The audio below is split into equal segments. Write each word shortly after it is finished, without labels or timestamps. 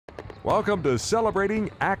Welcome to Celebrating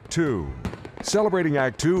Act 2. Celebrating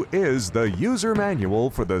Act 2 is the user manual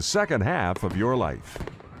for the second half of your life.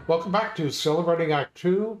 Welcome back to Celebrating Act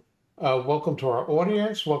 2. Welcome to our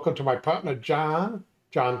audience. Welcome to my partner, John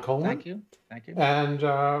Coleman. Thank you. Thank you. And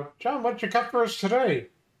John, what you got for us today?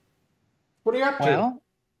 What are you up to? Well,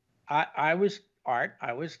 I was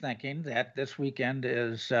thinking that this weekend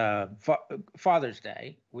is Father's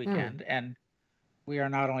Day weekend, and we are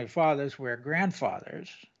not only fathers, we're grandfathers.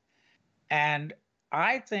 And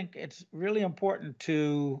I think it's really important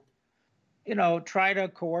to, try to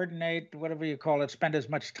coordinate, whatever you call it, spend as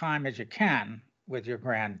much time as you can with your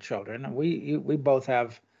grandchildren. And we both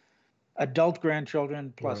have adult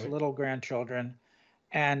grandchildren plus little grandchildren.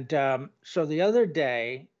 And so the other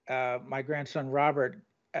day, my grandson Robert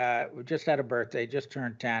just had a birthday, just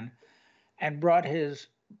turned 10, and brought his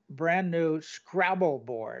brand new Scrabble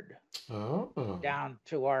board down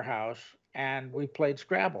to our house. And we played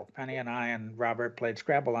Scrabble. Penny and I and Robert played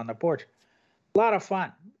Scrabble on the porch. A lot of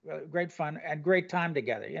fun, great fun, and great time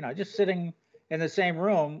together. Just sitting in the same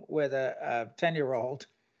room with a 10-year-old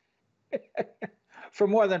for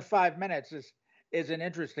more than 5 minutes is an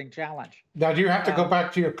interesting challenge. Now, do you have to go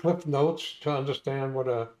back to your clip notes to understand what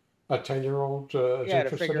a 10-year-old is to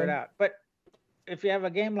interested figure in? it out. But if you have a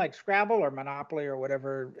game like Scrabble or Monopoly or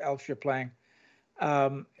whatever else you're playing,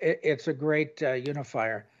 it's a great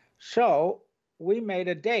unifier. So we made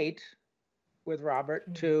a date with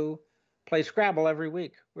Robert to play Scrabble every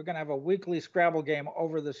week. We're going to have a weekly Scrabble game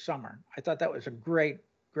over the summer. I thought that was a great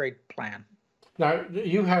plan. Now,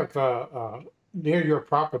 you have near your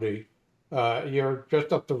property, you're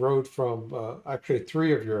just up the road from actually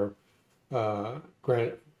three of your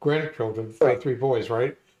grandchildren, three boys,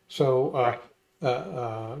 right? So,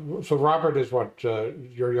 so Robert is what,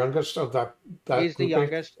 your youngest of that He's the grouping?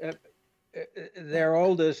 youngest. Their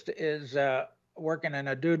oldest is working in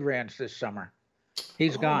a dude ranch this summer.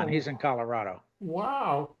 He's gone. He's in Colorado.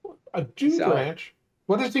 Wow, a dude ranch?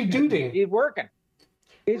 What is he doing? He's working.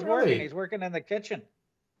 He's Really? working. He's working in the kitchen.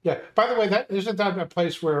 Yeah. By the way, isn't that a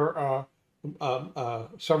place where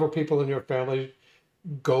several people in your family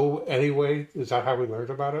go anyway? Is that how we learned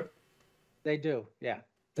about it? They do. Yeah.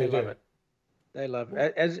 They love do. it. They love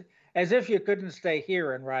it. As if you couldn't stay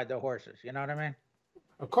here and ride the horses. You know what I mean?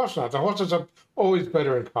 Of course not. The horses are always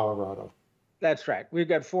better in Colorado. That's right. We've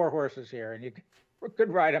got 4 horses here, and you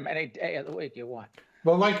could ride them any day of the week you want.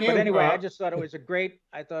 Well, like you. But anyway, I just thought it was a great.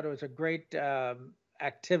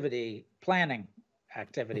 Planning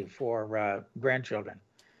activity for grandchildren.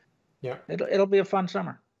 Yeah. It'll be a fun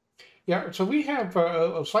summer. Yeah. So we have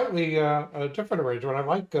a slightly different arrangement. I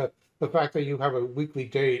like the fact that you have a weekly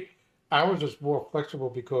date. Ours is more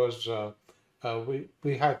flexible because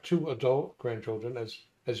we have 2 adult grandchildren,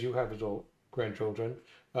 as you have adult grandchildren.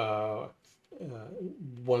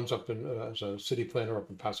 One's up in as a city planner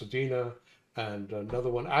up in Pasadena, and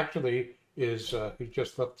another one actually is he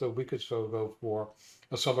just left a week or so ago for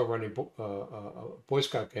a summer running Boy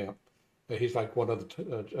Scout camp. He's like one of the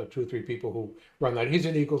 2 or 3 people who run that. He's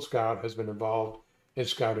an Eagle Scout, has been involved in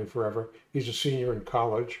scouting forever. He's a senior in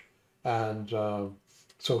college, and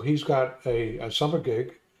so he's got a summer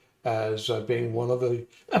gig as being one of the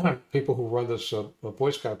people who run this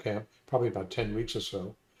Boy Scout camp, probably about 10 weeks or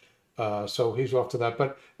so. So he's off to that.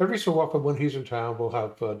 But every so often when he's in town, we'll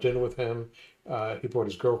have dinner with him. He brought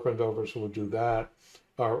his girlfriend over, so we'll do that.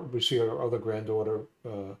 We see our other granddaughter,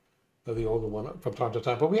 the older one, from time to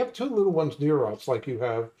time. But we have 2 little ones near us, like you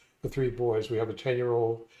have the 3 boys. We have a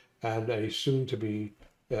 10-year-old and a soon-to-be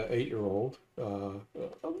 8-year-old.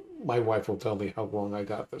 My wife will tell me how long I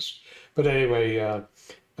got this. But anyway,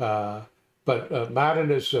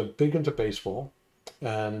 Madden is big into baseball,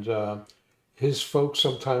 and his folks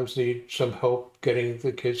sometimes need some help getting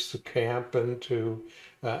the kids to camp and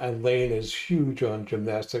Lane is huge on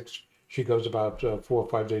gymnastics. She goes about 4 or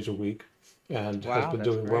 5 days a week and has been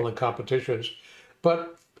doing well in competitions.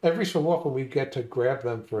 But every so often we get to grab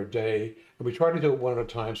them for a day, and we try to do it one at a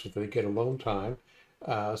time so that they get alone time.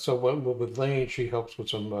 So with Lane, she helps with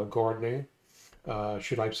some gardening.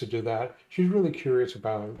 She likes to do that. She's really curious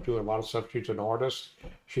about doing a lot of stuff. She's an artist.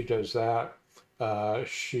 She does that. So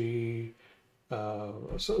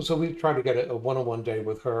we try to get a one-on-one day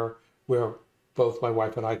with her where both my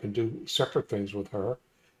wife and I can do separate things with her,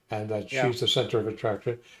 and that she's the center of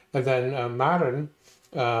attraction. And then Madden,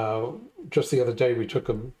 just the other day we took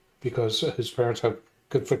him because his parents have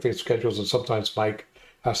conflicting schedules, and sometimes Mike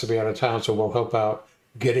has to be out of town, so we'll help out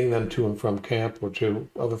getting them to and from camp or to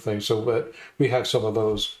other things. So that we have some of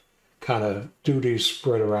those kind of duties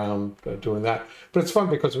spread around doing that. But it's fun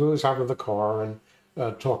because we always have them in the car and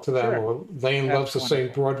talk to them. Sure. Or Lane loves the same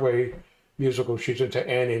Broadway musical. She's into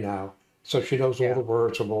Annie now, so she knows all Yeah. the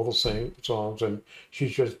words of all the songs, and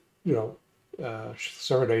she's just, she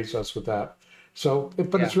serenades us with that. So,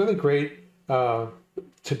 but it's Yeah. really great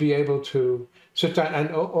to be able to sit down. And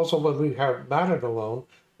also, when we have Madden alone,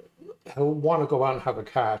 he'll want to go out and have a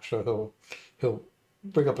catch, so he'll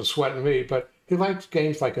bring up a sweat in me. But he likes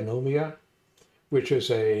games like Anomia, which is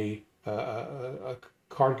a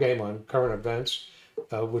card game on current events,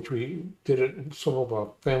 which we did at some of our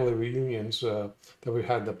family reunions that we've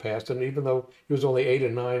had in the past. And even though he was only 8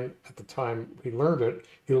 and 9 at the time he learned it,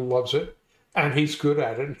 he loves it. And he's good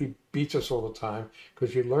at it. And he beats us all the time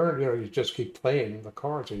because you learn, you just keep playing the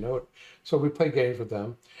cards, you know it. So we play games with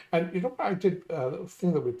them. And, I did a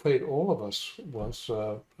thing that we played all of us once,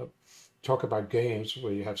 talk about games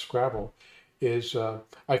where you have Scrabble, is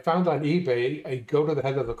I found on eBay a go to the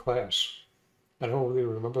head of the class. I don't really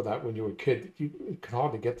remember that when you were a kid. You can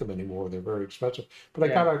hardly get them anymore. They're very expensive. But I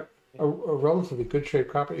got a relatively good shape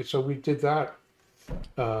copy. So we did that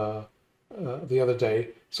the other day.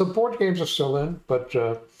 So board games are still in, but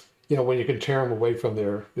when you can tear them away from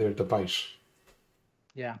their device.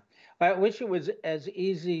 Yeah. I wish it was as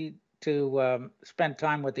easy to spend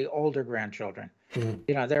time with the older grandchildren.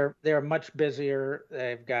 Mm-hmm. They're much busier.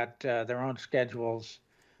 They've got their own schedules.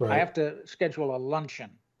 Right. I have to schedule a luncheon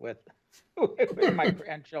with with my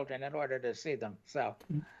grandchildren in order to see them. So,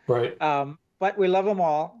 right. But we love them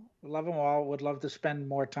all. We love them all. Would love to spend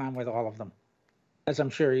more time with all of them, as I'm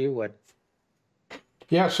sure you would.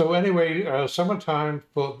 Yeah. So anyway, summertime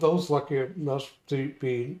for those lucky enough to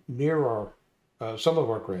be near some of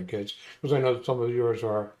our grandkids, because I know some of yours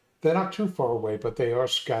are. They're not too far away, but they are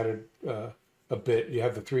scattered a bit. You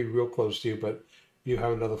have the 3 real close to you, but you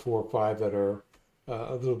have another 4 or 5 that are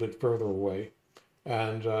a little bit further away.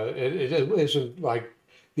 And it isn't like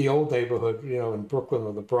the old neighborhood, in Brooklyn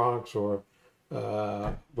or the Bronx or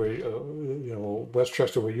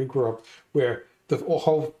Westchester, where you grew up, where the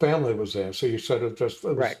whole family was there. So you said it was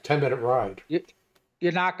a 10-minute ride.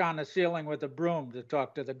 You knock on the ceiling with a broom to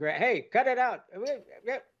talk to the hey, cut it out.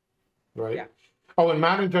 Right. Yeah. Oh, and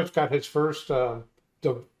Madden just got his first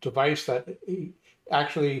device that he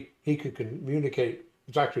could communicate.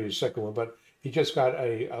 It's actually his second one, but he just got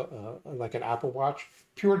like an Apple Watch,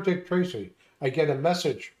 pure Dick Tracy. I get a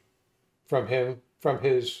message from him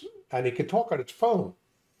and he can talk on his phone.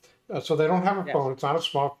 So they don't have a phone. It's not a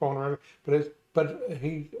smartphone, but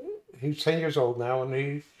he's 10 years old now,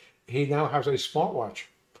 and he now has a smartwatch,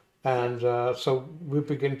 and so we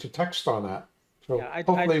begin to text on that. So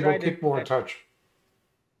hopefully we'll keep more in touch.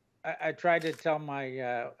 I tried to tell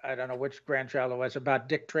my I don't know which grandchild it was about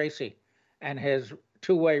Dick Tracy and his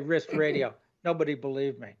 2-way wrist radio. Nobody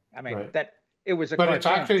believed me. I mean, that it was a but cartoon. It's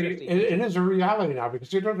actually it is a reality now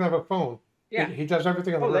because he doesn't have a phone. Yeah, he does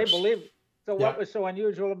everything on the they wrist. believe it. So what was so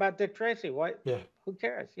unusual about Dick Tracy? What? Yeah. Who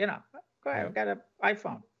cares? Go ahead. I've got an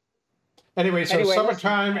iPhone. Anyway,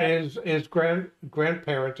 summertime is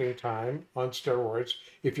grandparenting time on steroids,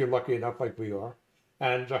 if you're lucky enough like we are.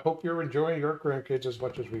 And I hope you're enjoying your grandkids as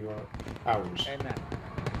much as we are ours. Amen.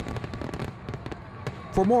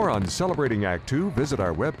 For more on Celebrating Act 2, visit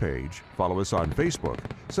our webpage, follow us on Facebook,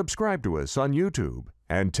 subscribe to us on YouTube,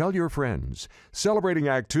 and tell your friends. Celebrating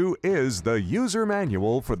Act 2 is the user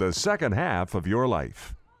manual for the second half of your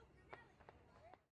life.